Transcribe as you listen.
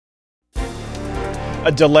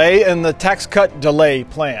A delay in the tax cut delay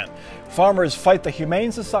plan. Farmers fight the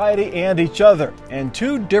Humane Society and each other. And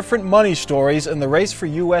two different money stories in the race for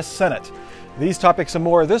U.S. Senate. These topics and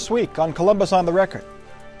more this week on Columbus on the Record.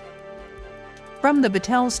 From the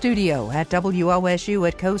Battelle Studio at WOSU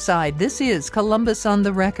at Coeside, this is Columbus on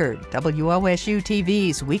the Record, WOSU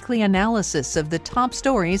TV's weekly analysis of the top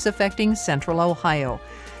stories affecting Central Ohio.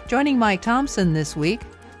 Joining Mike Thompson this week,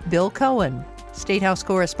 Bill Cohen, State House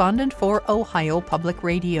correspondent for Ohio Public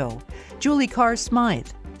Radio, Julie Carr Smythe,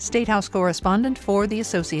 State House correspondent for the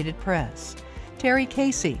Associated Press, Terry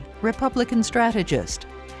Casey, Republican strategist,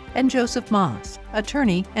 and Joseph Moss,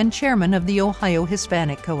 attorney and chairman of the Ohio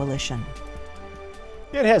Hispanic Coalition.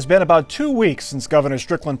 It has been about 2 weeks since Governor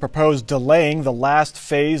Strickland proposed delaying the last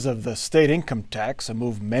phase of the state income tax, a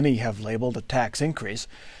move many have labeled a tax increase.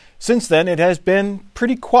 Since then, it has been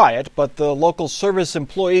pretty quiet, but the local Service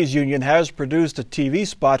Employees Union has produced a TV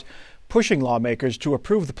spot pushing lawmakers to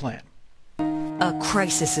approve the plan. A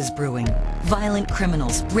crisis is brewing. Violent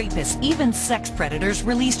criminals, rapists, even sex predators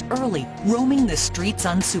released early, roaming the streets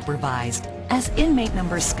unsupervised. As inmate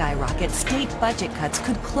numbers skyrocket, state budget cuts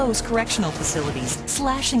could close correctional facilities,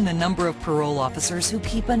 slashing the number of parole officers who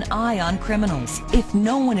keep an eye on criminals. If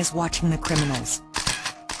no one is watching the criminals,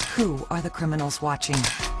 who are the criminals watching?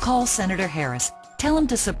 Call Senator Harris. Tell him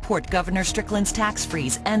to support Governor Strickland's tax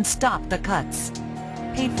freeze and stop the cuts.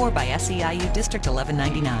 Paid for by SEIU District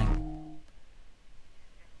 1199.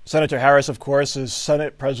 Senator Harris, of course, is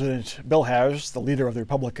Senate President Bill Harris, the leader of the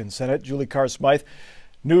Republican Senate. Julie Carr Smythe.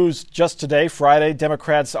 News just today, Friday,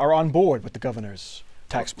 Democrats are on board with the governor's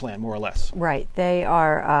tax plan, more or less. Right. They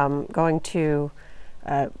are going to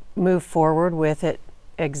move forward with it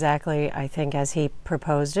exactly, I think, as he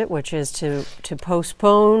proposed it, which is to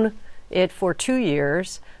postpone it for 2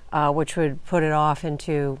 years, which would put it off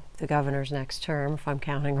into the governor's next term, if I'm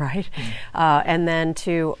counting right, and then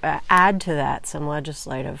to add to that some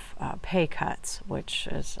legislative pay cuts, which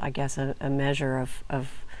is, I guess, a measure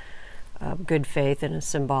of good faith and a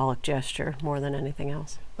symbolic gesture more than anything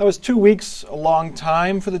else. Now, was 2 weeks a long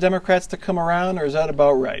time for the Democrats to come around, or is that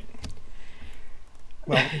about right?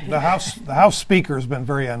 Well, the House Speaker has been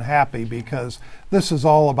very unhappy because this is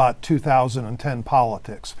all about 2010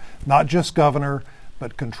 politics, not just governor,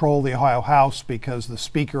 but control the Ohio House, because the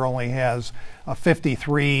Speaker only has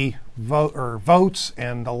 53 votes,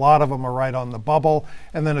 and a lot of them are right on the bubble.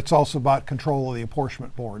 And then it's also about control of the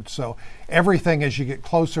apportionment board. So everything, as you get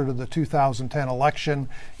closer to the 2010 election,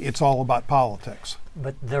 it's all about politics.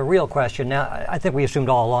 But the real question now, I think we assumed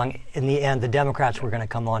all along, in the end, the Democrats were going to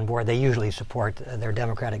come on board. They usually support their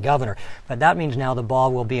Democratic governor. But that means now the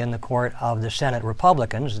ball will be in the court of the Senate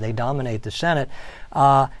Republicans. They dominate the Senate.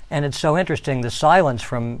 And it's so interesting. The silence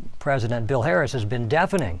from President Bill Harris has been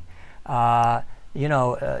deafening. Last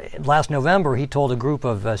November, he told a group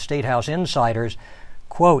of State House insiders,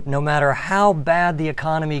 quote, "No matter how bad the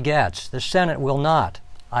economy gets, the Senate will not,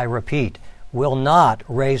 I repeat, will not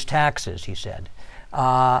raise taxes," he said.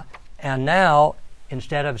 And now,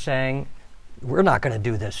 instead of saying, we're not going to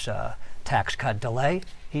do this tax cut delay,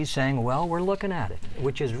 he's saying, well, we're looking at it,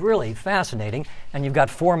 which is really fascinating. And you've got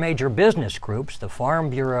four major business groups, the Farm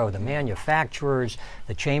Bureau, the manufacturers,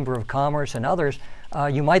 the Chamber of Commerce, and others.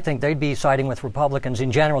 You might think they'd be siding with Republicans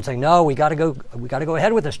in general, saying, no, we got to go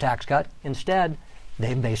ahead with this tax cut. Instead,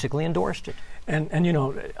 they basically endorsed it. And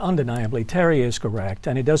undeniably, Terry is correct,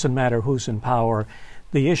 and it doesn't matter who's in power.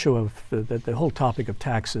 The issue of the whole topic of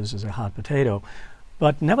taxes is a hot potato.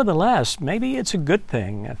 But nevertheless, maybe it's a good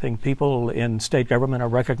thing. I think people in state government are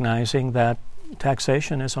recognizing that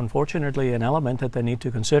taxation is unfortunately an element that they need to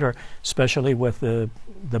consider, especially with the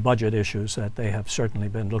budget issues that they have certainly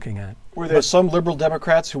been looking at. Were there some liberal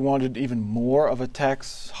Democrats who wanted even more of a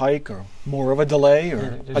tax hike or more of a delay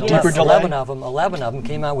or a deeper delay? 11 of them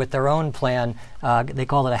came out with their own plan. They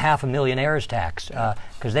call it a $500,000 tax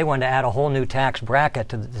because they wanted to add a whole new tax bracket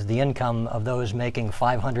to the income of those making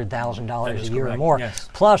 $500,000 a year or more. Yes.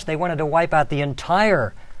 Plus, they wanted to wipe out the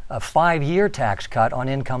entire a 5-year tax cut on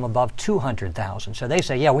income above $200,000. So they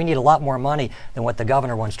say, yeah, we need a lot more money than what the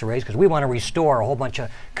governor wants to raise because we want to restore a whole bunch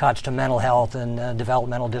of cuts to mental health and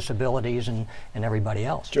developmental disabilities and everybody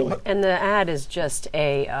else. Julie. And the ad is just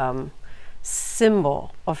a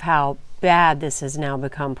symbol of how bad this has now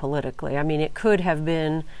become politically. I mean, it could have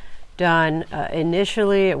been done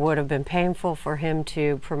initially. It would have been painful for him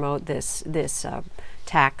to promote this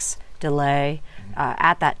tax delay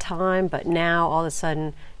at that time, but now all of a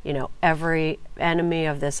sudden, every enemy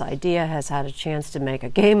of this idea has had a chance to make a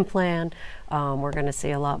game plan. We're going to see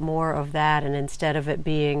a lot more of that, and instead of it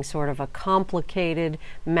being sort of a complicated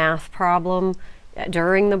math problem,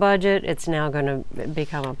 during the budget, it's now going to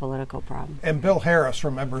become a political problem. And Bill Harris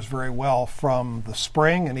remembers very well from the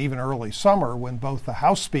spring and even early summer when both the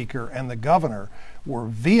House Speaker and the governor were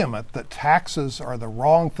vehement that taxes are the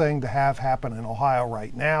wrong thing to have happen in Ohio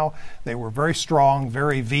right now. They were very strong,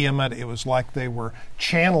 very vehement. It was like they were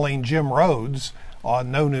channeling Jim Rhodes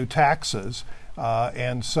on no new taxes.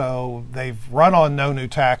 And so they've run on no new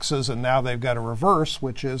taxes, and now they've got a reverse,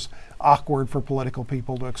 which is awkward for political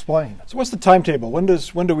people to explain. So what's the timetable? When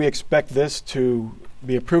do we expect this to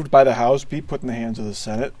be approved by the House, be put in the hands of the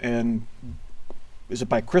Senate, and is it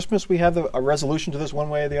by Christmas we have a resolution to this one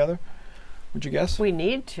way or the other? Would you guess? We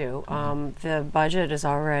need to. The budget is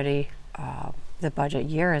already, the budget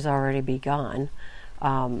year has already begun.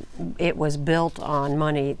 It was built on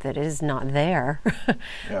money that is not there,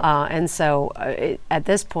 and so at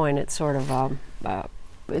this point, it's sort of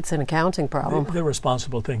it's an accounting problem. The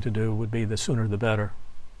responsible thing to do would be the sooner the better.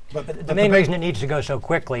 But the main reason it needs to go so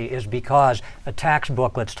quickly is because tax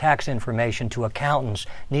booklets, tax information to accountants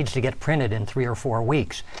needs to get printed in 3 or 4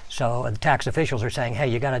 weeks. So the tax officials are saying, "Hey,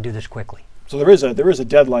 you got to do this quickly." So there is a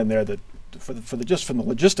deadline there that. Just from the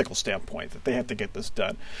logistical standpoint, that they have to get this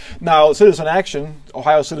done. Now, Citizen Action,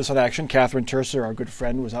 Ohio Citizen Action, Catherine Terser, our good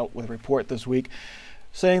friend, was out with a report this week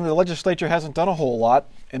saying the legislature hasn't done a whole lot,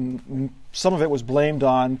 and some of it was blamed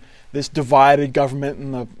on this divided government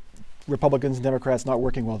and the Republicans and Democrats not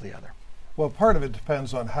working well together. Well, part of it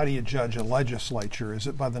depends on how do you judge a legislature. Is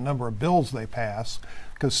it by the number of bills they pass?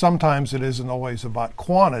 Because sometimes it isn't always about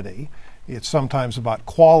quantity. It's sometimes about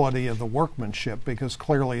quality of the workmanship, because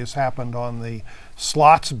clearly as happened on the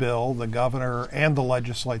slots bill, the governor and the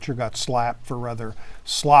legislature got slapped for rather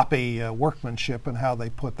sloppy workmanship and how they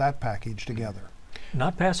put that package together.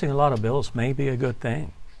 Not passing a lot of bills may be a good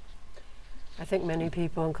thing. I think many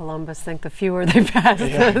people in Columbus think the fewer they pass,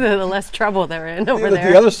 the less trouble they're in over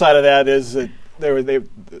there. The other side of that is that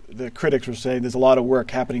the critics were saying there's a lot of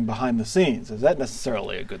work happening behind the scenes. Is that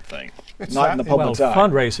necessarily a good thing? It's not in the public's eye.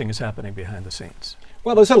 Fundraising is happening behind the scenes.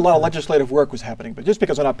 Well, they said a lot of legislative work was happening, but just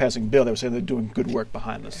because they're not passing a bill, they were saying they're doing good work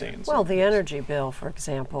behind the scenes. Well, the energy bill, for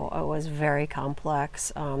example, was very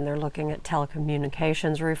complex. They're looking at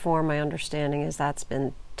telecommunications reform. My understanding is that's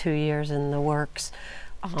been 2 years in the works.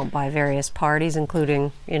 By various parties,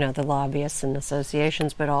 including, the lobbyists and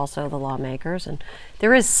associations, but also the lawmakers. And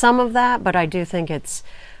there is some of that, but I do think it's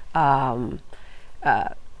after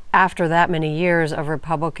that many years of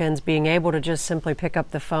Republicans being able to just simply pick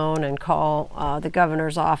up the phone and call the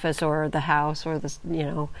governor's office or the House or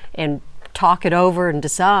and talk it over and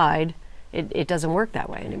decide. It doesn't work that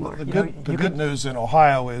way anymore. The good news in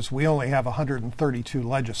Ohio is we only have 132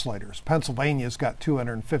 legislators. Pennsylvania's got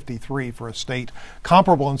 253 for a state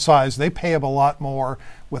comparable in size. They pay them a lot more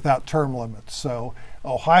without term limits. So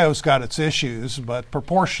Ohio's got its issues, but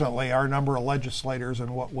proportionately our number of legislators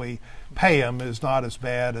and what we pay them is not as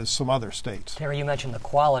bad as some other states. Terry, you mentioned the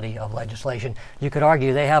quality of legislation. You could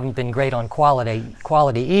argue they haven't been great on quality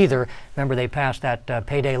either. Remember, they passed that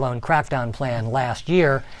payday loan crackdown plan last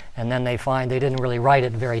year, and then they find they didn't really write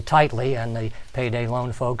it very tightly, and the payday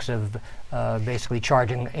loan folks have basically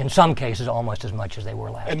charging, in some cases, almost as much as they were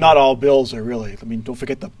last year. And not all bills are really. I mean, don't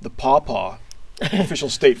forget the pawpaw. Official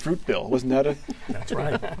state fruit bill, wasn't that That's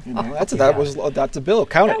right. That's a bill.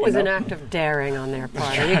 Count it. That was an act of daring on their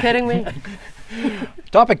part. Are you kidding me?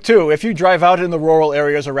 Topic 2. If you drive out in the rural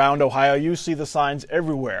areas around Ohio, you see the signs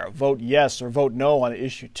everywhere. Vote yes or vote no on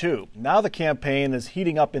Issue 2. Now the campaign is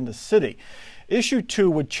heating up in the city. Issue 2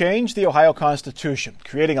 would change the Ohio Constitution,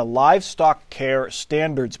 creating a livestock care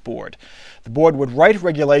standards board. The board would write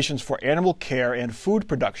regulations for animal care and food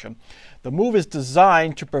production. The move is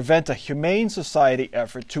designed to prevent a Humane Society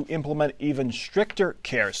effort to implement even stricter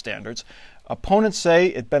care standards. Opponents say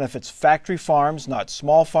it benefits factory farms, not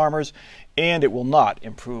small farmers, and it will not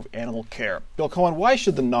improve animal care. Bill Cohen, why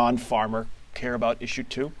should the non-farmer care about Issue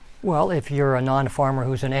 2? Well, if you're a non-farmer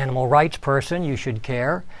who's an animal rights person, you should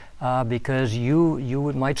care. Because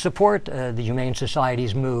you might support the Humane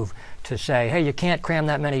Society's move to say, hey, you can't cram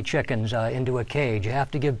that many chickens into a cage. You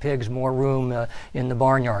have to give pigs more room in the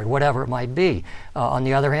barnyard, whatever it might be. On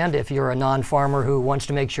the other hand, if you're a non-farmer who wants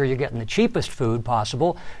to make sure you're getting the cheapest food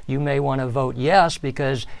possible, you may want to vote yes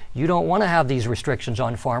because you don't want to have these restrictions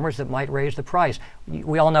on farmers that might raise the price.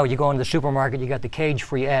 We all know you go into the supermarket, you got the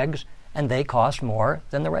cage-free eggs, and they cost more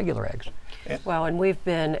than the regular eggs. Well, and we've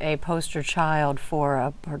been a poster child for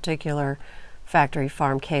a particular factory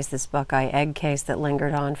farm case, this Buckeye egg case that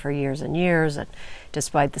lingered on for years and years. And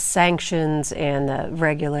despite the sanctions and the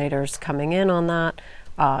regulators coming in on that,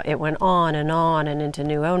 it went on and into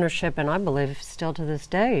new ownership, and I believe still to this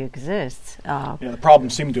day exists. The problem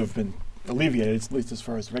seemed to have been alleviated, at least as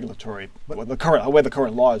far as regulatory, the way the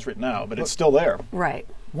current law is written now, but it's still there. Right.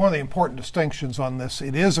 One of the important distinctions on this,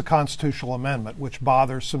 it is a constitutional amendment, which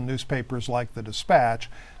bothers some newspapers like the Dispatch,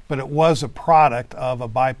 but it was a product of a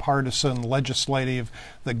bipartisan legislative,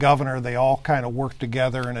 the governor, they all kind of worked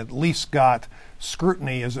together and at least got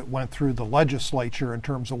scrutiny as it went through the legislature in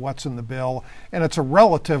terms of what's in the bill. And it's a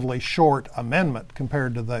relatively short amendment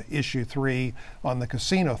compared to the issue 3 on the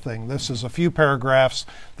casino thing. This is a few paragraphs.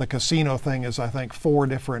 The casino thing is, I think, 4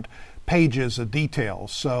 different pages of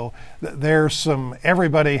details. So there's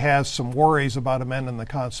everybody has some worries about amending the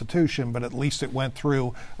Constitution, but at least it went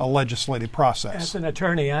through a legislative process. As an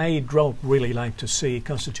attorney, I don't really like to see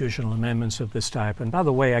constitutional amendments of this type. And by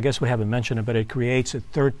the way, I guess we haven't mentioned it, but it creates a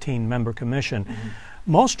 13-member commission,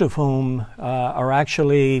 most of whom are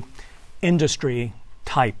actually industry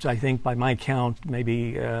types. I think by my count,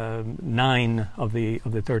 maybe 9 of the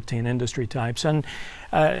 13 industry types.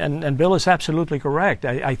 And Bill is absolutely correct.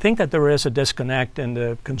 I think that there is a disconnect in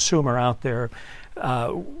the consumer out there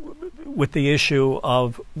with the issue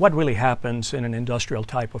of what really happens in an industrial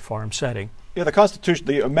type of farm setting. Yeah, the Constitution,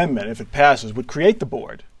 the amendment, if it passes, would create the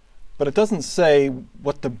board, but it doesn't say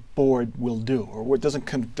what the board will do, or it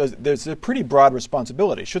doesn't. There's a pretty broad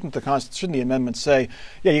responsibility. Shouldn't the amendment say,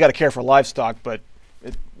 yeah, you got to care for livestock, but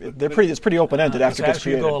it's pretty open-ended after it gets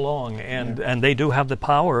created. As you go along, and they do have the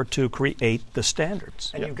power to create the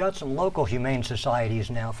standards. And you've got some local humane societies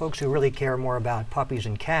now, folks who really care more about puppies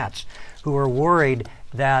and cats, who are worried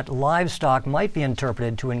that livestock might be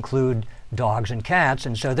interpreted to include dogs and cats,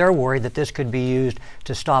 and so they're worried that this could be used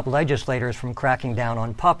to stop legislators from cracking down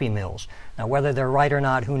on puppy mills. Now, whether they're right or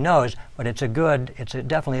not, who knows, but it's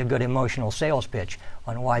definitely a good emotional sales pitch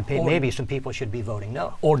on why maybe some people should be voting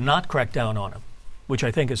no. Or not crack down on them, which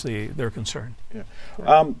I think is their concern.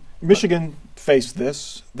 Yeah. Michigan faced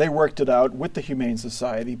this. They worked it out with the Humane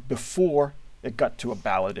Society before it got to a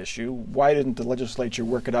ballot issue. Why didn't the legislature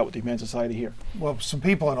work it out with the Humane Society here? Well, some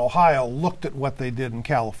people in Ohio looked at what they did in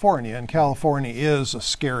California, and California is a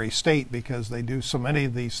scary state because they do so many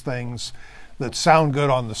of these things that sound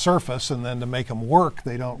good on the surface, and then to make them work,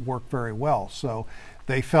 they don't work very well. So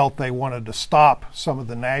they felt they wanted to stop some of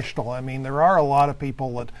the national. I mean, there are a lot of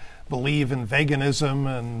people that believe in veganism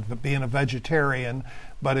and being a vegetarian,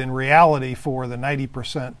 but in reality, for the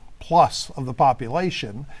 90% plus of the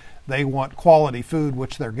population, they want quality food,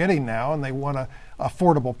 which they're getting now, and they want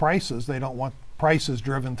affordable prices. They don't want prices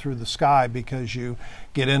driven through the sky because you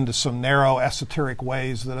get into some narrow, esoteric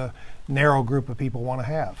ways that a narrow group of people want to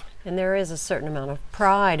have. And there is a certain amount of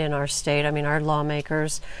pride in our state. I mean, our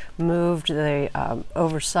lawmakers moved the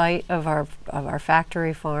oversight of our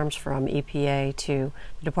factory farms from EPA to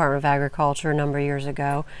the Department of Agriculture a number of years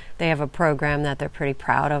ago. They have a program that they're pretty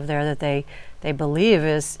proud of there that they believe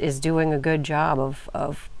is doing a good job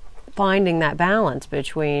of finding that balance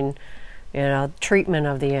between treatment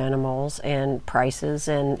of the animals and prices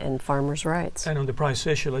and farmers' rights. And on the price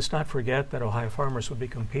issue, let's not forget that Ohio farmers would be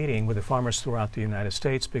competing with the farmers throughout the United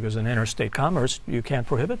States because in interstate commerce, you can't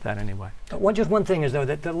prohibit that anyway. Just one thing is, though,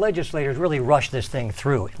 that the legislators really rushed this thing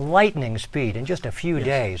through at lightning speed in just a few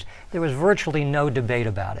days. There was virtually no debate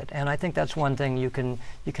about it, and I think that's one thing you can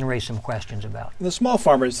raise some questions about. The small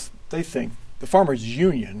farmers, they think, the farmers'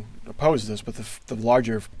 union opposes this, but the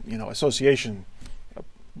larger association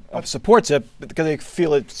supports it because they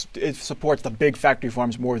feel it supports the big factory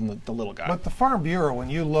farms more than the little guy. But the Farm Bureau, when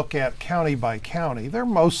you look at county by county, they're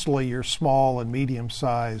mostly your small and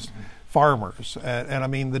medium-sized farmers. And I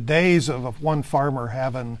mean, the days of one farmer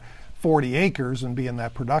having 40 acres and being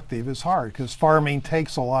that productive is hard because farming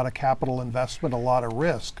takes a lot of capital investment, a lot of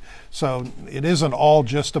risk. So it isn't all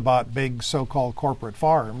just about big so-called corporate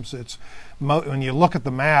farms. It's when you look at the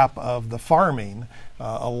map of the farming,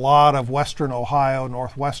 a lot of western Ohio,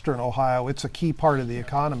 northwestern Ohio, it's a key part of the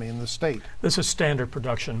economy in the state. This is standard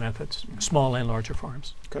production methods, small and larger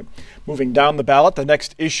farms. Okay. Moving down the ballot, the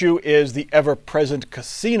next issue is the ever-present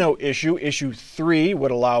casino issue. Issue 3 would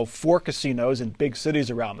allow 4 casinos in big cities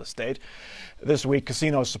around the state. This week,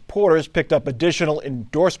 casino supporters picked up additional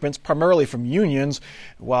endorsements, primarily from unions,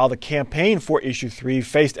 while the campaign for Issue 3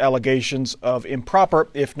 faced allegations of improper,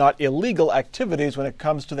 if not illegal, activities when it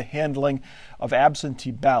comes to the handling of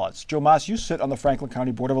absentee ballots. Joe Mas, you sit on the Franklin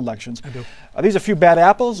County Board of Elections. I do. Are these a few bad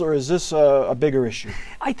apples, or is this a bigger issue?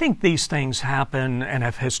 I think these things happen and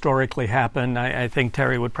have historically happened. I think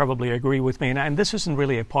Terry would probably agree with me, and this isn't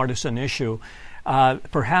really a partisan issue.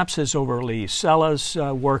 Perhaps as overly zealous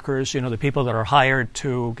workers, the people that are hired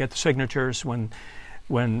to get the signatures when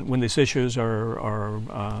these issues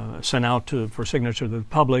are sent out for signature to the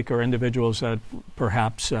public, or individuals that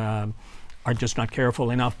perhaps are just not careful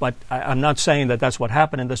enough. But I'm not saying that that's what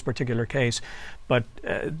happened in this particular case. But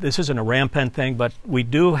this isn't a rampant thing. But we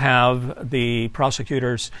do have the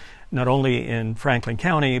prosecutors not only in Franklin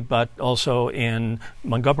County, but also in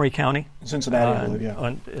Montgomery County. Cincinnati, I believe,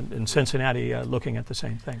 yeah. In Cincinnati, looking at the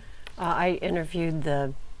same thing. I interviewed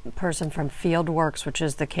the person from Fieldworks, which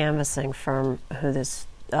is the canvassing firm who this,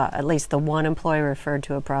 at least the one employee referred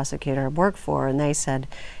to a prosecutor worked for, and they said,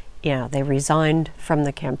 they resigned from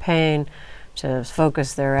the campaign to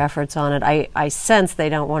focus their efforts on it. I sense they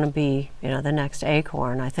don't want to be, the next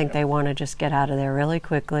Acorn. I think they want to just get out of there really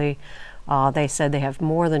quickly. They said they have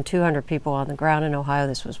more than 200 people on the ground in Ohio.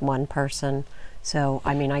 This was one person. So,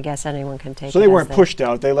 I guess anyone can take it. So they weren't pushed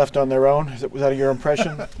out. They left on their own? Was that your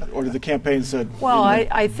impression? Or did the campaign said... Well,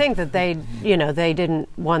 I think that they didn't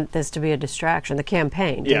want this to be a distraction. The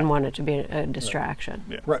campaign didn't want it to be a distraction.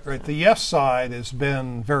 Yeah. Right. The yes side has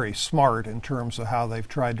been very smart in terms of how they've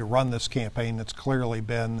tried to run this campaign. It's clearly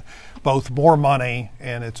been both more money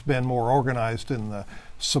and it's been more organized in the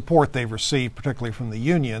support they've received, particularly from the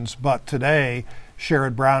unions. But today,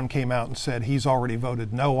 Sherrod Brown came out and said he's already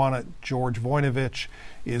voted no on it. George Voinovich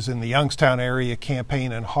is in the Youngstown area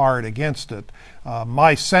campaigning hard against it.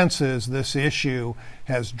 My sense is this issue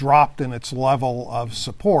has dropped in its level of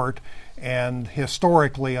support, and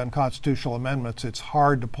historically on constitutional amendments it's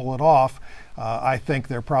hard to pull it off. I think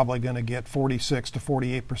they're probably going to get 46 to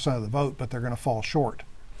 48% of the vote, but they're going to fall short.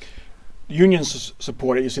 Unions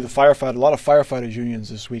support it. You see a lot of firefighters unions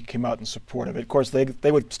this week came out in support of it. Of course, they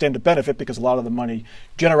would stand to benefit because a lot of the money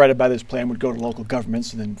generated by this plan would go to local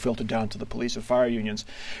governments and then filter down to the police and fire unions.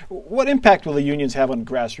 What impact will the unions have on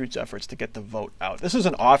grassroots efforts to get the vote out? This is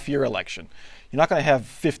an off-year election. You're not going to have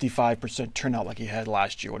 55% turnout like you had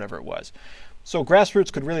last year, whatever it was. So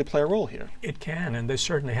grassroots could really play a role here. It can, and they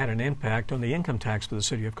certainly had an impact on the income tax for the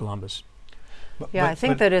city of Columbus. I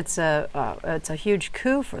think that it's a huge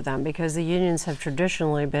coup for them because the unions have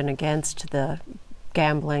traditionally been against the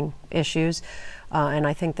gambling issues, and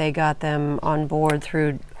I think they got them on board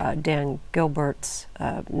through Dan Gilbert's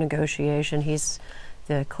negotiation. He's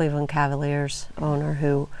the Cleveland Cavaliers owner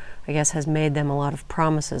who, I guess, has made them a lot of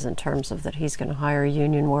promises in terms of that he's going to hire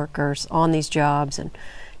union workers on these jobs, and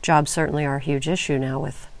jobs certainly are a huge issue now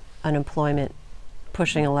with unemployment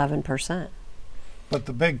pushing 11%. But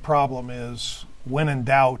the big problem is, when in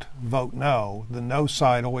doubt, vote no. The no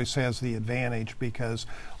side always has the advantage because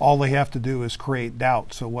all they have to do is create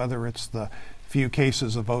doubt. So whether it's the few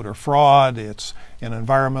cases of voter fraud, it's an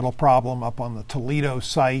environmental problem up on the Toledo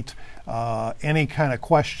site, any kind of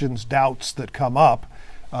questions, doubts that come up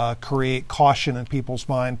create caution in people's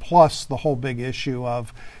mind, plus the whole big issue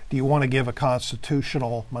of, do you want to give a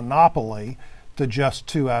constitutional monopoly to just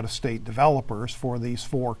 2 out-of-state developers for these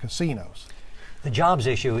 4 casinos? The jobs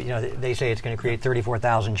issue, they say it's going to create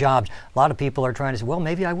 34,000 jobs. A lot of people are trying to say, well,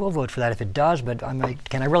 maybe I will vote for that if it does, but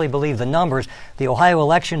can I really believe the numbers? The Ohio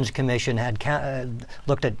Elections Commission had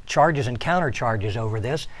looked at charges and countercharges over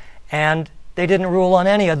this, and they didn't rule on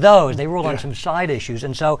any of those. They ruled on some side issues,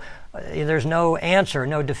 and so there's no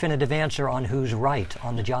definitive answer on who's right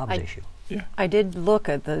on the jobs issue. Yeah. I did look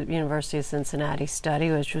at the University of Cincinnati study,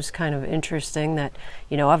 which was kind of interesting that,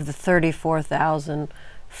 of the 34,000,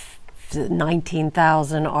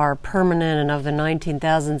 19,000 are permanent, and of the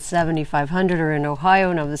 19,000, 7,500 are in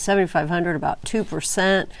Ohio, and of the 7,500, about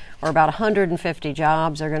 2%, or about 150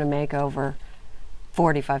 jobs, are going to make over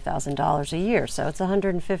 $45,000 a year. So it's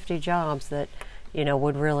 150 jobs that,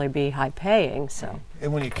 would really be high paying. So,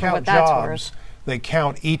 and when you count jobs, they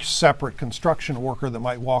count each separate construction worker that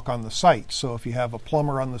might walk on the site. So if you have a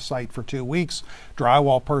plumber on the site for 2 weeks,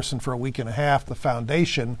 drywall person for a week and a half, the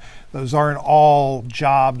foundation, those aren't all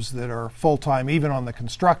jobs that are full-time, even on the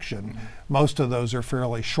construction. Mm-hmm. Most of those are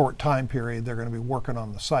fairly short time period they're going to be working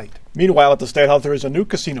on the site. Meanwhile, at the State House, there is a new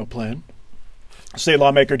casino plan. State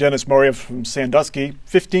lawmaker Dennis Murray from Sandusky,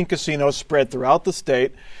 15 casinos spread throughout the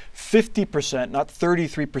state, 50%, not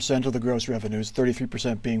 33% of the gross revenues,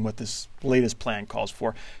 33% being what this latest plan calls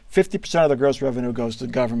for. 50% of the gross revenue goes to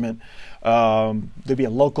the government. There'll be a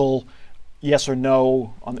local yes or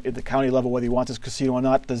no at the county level whether you want this casino or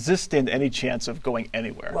not. Does this stand any chance of going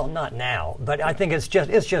anywhere? Well, not now, but I think it's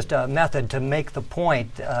just a method to make the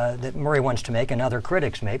point that Murray wants to make and other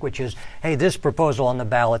critics make, which is, hey, this proposal on the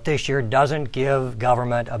ballot this year doesn't give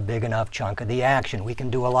government a big enough chunk of the action. We can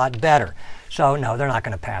do a lot better. So, no, they're not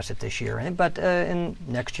going to pass it this year. But in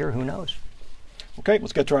next year, who knows? Okay,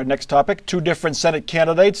 let's get to our next topic. Two different Senate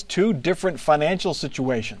candidates, two different financial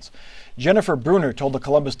situations. Jennifer Brunner told the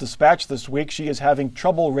Columbus Dispatch this week she is having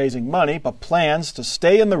trouble raising money, but plans to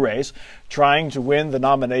stay in the race, trying to win the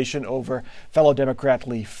nomination over fellow Democrat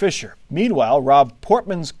Lee Fisher. Meanwhile, Rob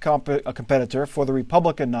Portman's a competitor for the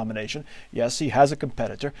Republican nomination. Yes, he has a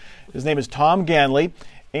competitor. His name is Tom Ganley,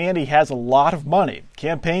 and he has a lot of money.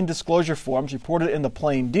 Campaign disclosure forms reported in the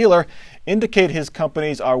Plain Dealer indicate his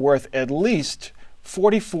companies are worth at least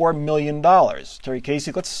 $44 million. Terry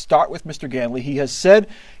Casey, let's start with Mr. Ganley. He has said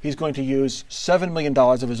he's going to use $7 million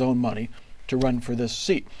of his own money to run for this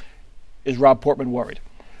seat. Is Rob Portman worried?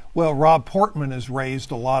 Well, Rob Portman has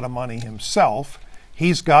raised a lot of money himself.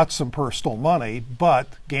 He's got some personal money, but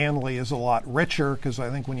Ganley is a lot richer because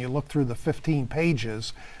I think when you look through the 15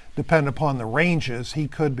 pages, depending upon the ranges, he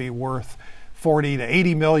could be worth 40 to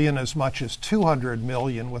 80 million, as much as 200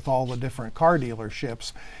 million with all the different car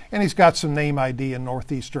dealerships. And he's got some name ID in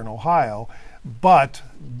northeastern Ohio. But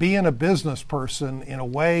being a business person in a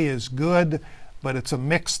way is good, but it's a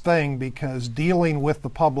mixed thing because dealing with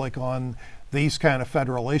the public on these kind of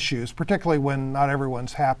federal issues, particularly when not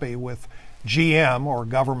everyone's happy with GM, or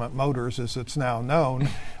Government Motors as it's now known,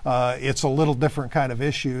 it's a little different kind of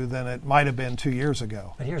issue than it might have been 2 years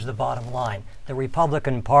ago. But here's the bottom line. The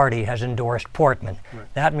Republican Party has endorsed Portman.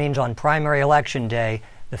 Right. That means on primary election day,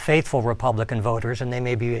 the faithful Republican voters, and they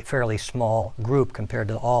may be a fairly small group compared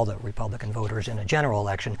to all the Republican voters in a general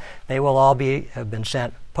election, they will all have been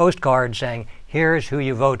sent postcards saying, here's who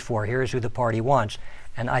you vote for, here's who the party wants.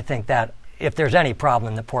 And I think that if there's any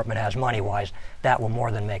problem that Portman has money-wise, that will more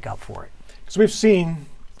than make up for it. So we've seen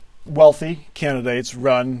wealthy candidates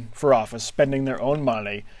run for office, spending their own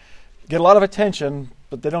money, get a lot of attention,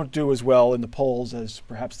 but they don't do as well in the polls as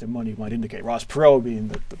perhaps their money might indicate. Ross Perot being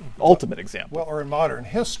the ultimate example. Well, or in modern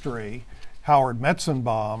history, Howard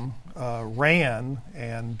Metzenbaum ran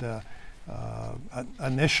and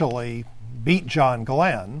initially beat John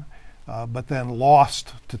Glenn, but then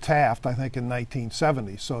lost to Taft, I think, in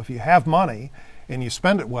 1970. So if you have money and you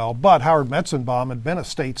spend it well, but Howard Metzenbaum had been a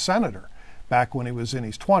state senator back when he was in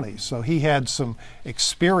his 20s. So he had some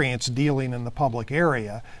experience dealing in the public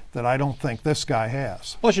area that I don't think this guy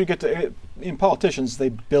has. Plus, you get to, in politicians, they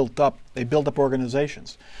build up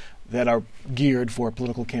organizations that are geared for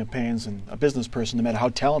political campaigns, and a business person, no matter how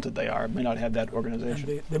talented they are, may not have that organization.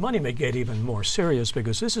 And the money may get even more serious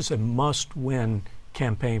because this is a must-win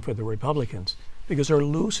campaign for the Republicans because they're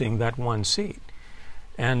losing that one seat.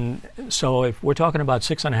 And so if we're talking about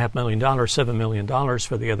 $6.5 million, $7 million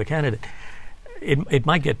for the other candidate, it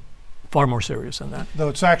might get far more serious than that. Though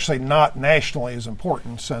it's actually not nationally as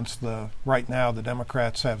important since right now the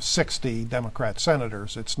Democrats have 60 Democrat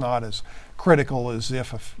senators. It's not as critical as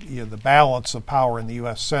if the balance of power in the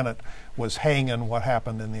U.S. Senate was hanging what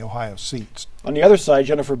happened in the Ohio seats. On the other side,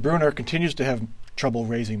 Jennifer Brunner continues to have trouble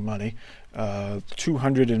raising money, less than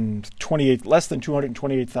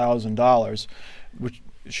 $228,000, which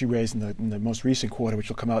she raised in the most recent quarter, which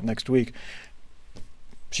will come out next week.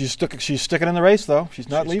 She's sticking in the race, though. She's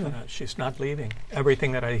not leaving. She's not leaving.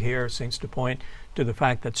 Everything that I hear seems to point to the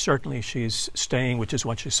fact that certainly she's staying, which is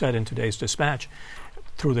what she said in today's dispatch,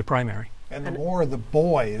 through the primary. And the more the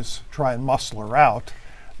boys try and muscle her out,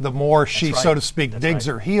 the more she, so to speak, digs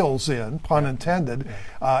her heels in, pun intended.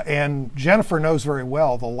 Yeah. And Jennifer knows very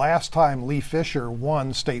well the last time Lee Fisher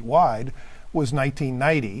won statewide was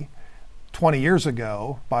 1990. 20 years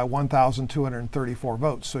ago by 1,234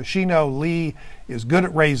 votes. So she knows Lee is good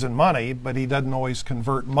at raising money, but he doesn't always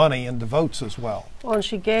convert money into votes as well. Well, and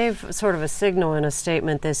she gave sort of a signal in a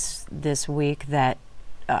statement this week that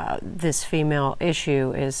this female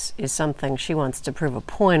issue is something she wants to prove a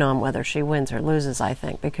point on, whether she wins or loses, I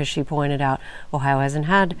think, because she pointed out Ohio hasn't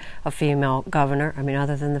had a female governor, I mean,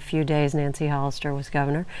 other than the few days Nancy Hollister was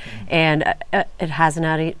governor, and it hasn't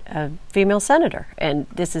had a female senator. And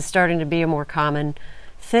this is starting to be a more common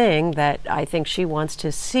thing that I think she wants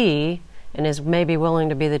to see and is maybe willing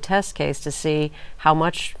to be the test case to see how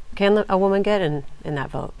much can a woman get in that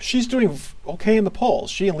vote. She's doing okay in the polls.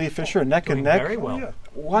 She and Lee Fisher are neck and neck. Very well. Yeah.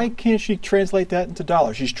 Why can't she translate that into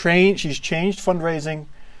dollars? She's changed fundraising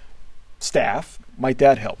staff. Might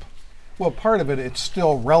that help? Well, part of it's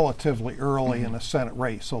still relatively early in a Senate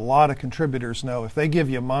race. A lot of contributors know if they give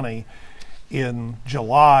you money in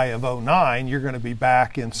July of 2009, you're going to be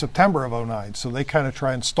back in September of 2009. So they kind of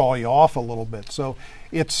try and stall you off a little bit. So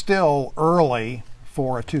it's still early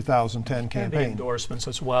for a 2010 campaign. And the endorsements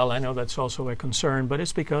as well. I know that's also a concern, but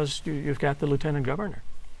it's because you've got the lieutenant governor.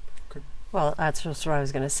 Well, that's just what I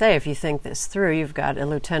was going to say. If you think this through, you've got a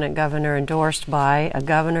lieutenant governor endorsed by a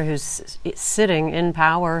governor who's sitting in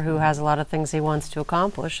power, who has a lot of things he wants to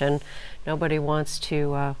accomplish, and nobody wants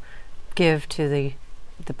to give to the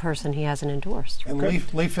person he hasn't endorsed. And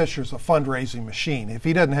Lee Fisher's a fundraising machine. If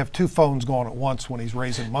he doesn't have two phones going at once when he's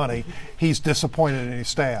raising money, he's disappointed in his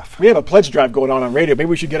staff. We have a pledge drive going on radio. Maybe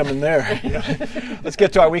we should get him in there. Let's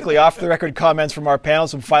get to our weekly off-the-record comments from our panel,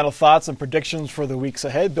 some final thoughts and predictions for the weeks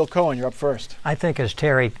ahead. Bill Cohen, you're up first. I think, as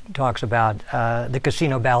Terry talks about, the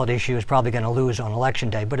casino ballot issue is probably going to lose on Election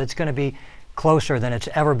Day, but it's going to be closer than it's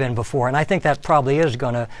ever been before. And I think that probably is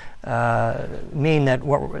going to mean that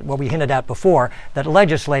what we hinted at before, that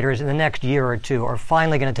legislators in the next year or two are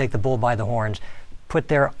finally going to take the bull by the horns, put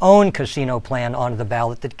their own casino plan onto the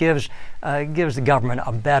ballot that gives the government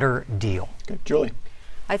a better deal. Okay. Julie?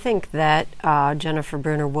 I think that Jennifer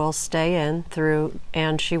Brunner will stay in through,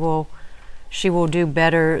 and she will do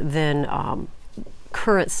better than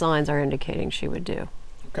current signs are indicating she would do.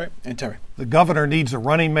 Okay. And Terry? The governor needs a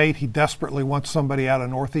running mate. He desperately wants somebody out of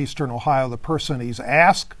northeastern Ohio. The person he's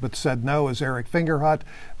asked but said no is Eric Fingerhut,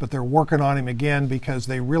 but they're working on him again because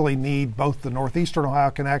they really need both the northeastern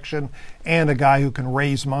Ohio connection and a guy who can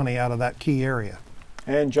raise money out of that key area.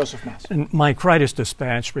 And Joseph Moss. And Mike Wrightis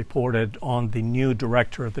Dispatch reported on the new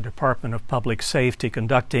director of the Department of Public Safety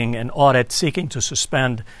conducting an audit seeking to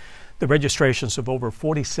suspend the registrations of over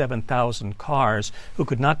 47,000 cars who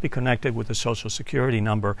could not be connected with a Social Security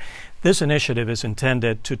number. This initiative is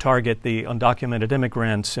intended to target the undocumented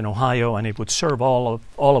immigrants in Ohio, and it would serve all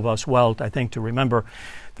of us well, I think, to remember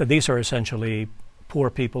that these are essentially poor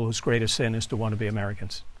people whose greatest sin is to want to be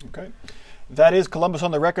Americans. Okay. That is Columbus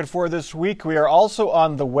on the Record for this week. We are also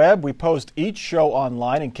on the web. We post each show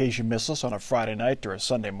online in case you miss us on a Friday night or a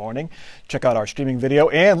Sunday morning. Check out our streaming video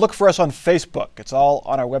and look for us on Facebook. It's all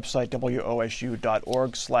on our website,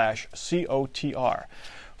 wosu.org/COTR.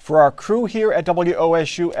 For our crew here at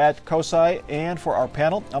WOSU at COSI and for our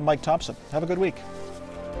panel, I'm Mike Thompson. Have a good week.